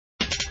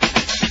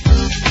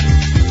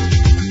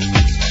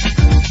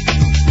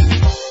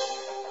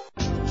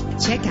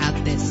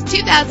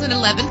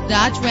2011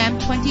 Dodge Ram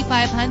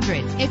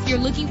 2500. If you're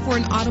looking for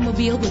an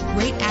automobile with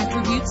great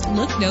attributes,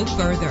 look no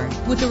further.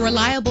 With a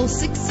reliable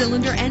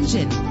 6-cylinder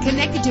engine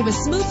connected to a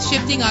smooth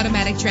shifting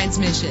automatic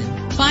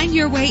transmission, find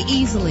your way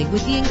easily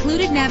with the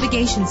included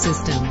navigation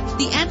system.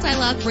 The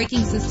anti-lock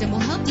braking system will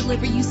help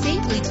deliver you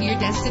safely to your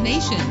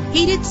destination.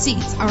 Heated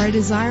seats are a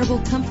desirable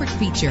comfort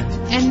feature,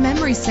 and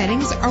memory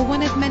settings are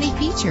one of many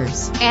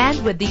features.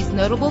 And with these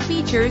notable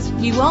features,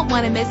 you won't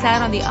want to miss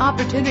out on the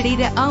opportunity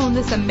to own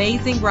this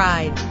amazing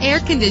ride. Air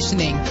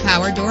conditioning,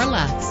 power door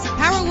locks,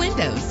 power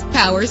windows,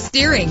 power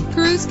steering,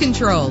 cruise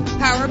control,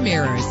 power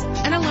mirrors,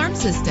 an alarm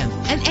system,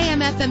 an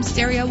AM/FM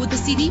stereo with a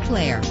CD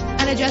player,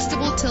 an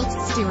adjustable tilt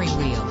steering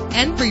wheel.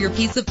 And for your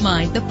peace of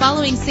mind, the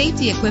following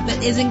safety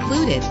equipment is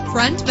included: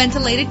 front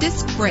ventilated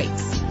disc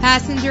brakes,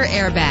 passenger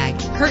airbag,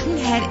 curtain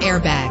head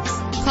airbags.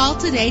 Call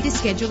today to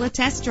schedule a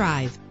test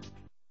drive.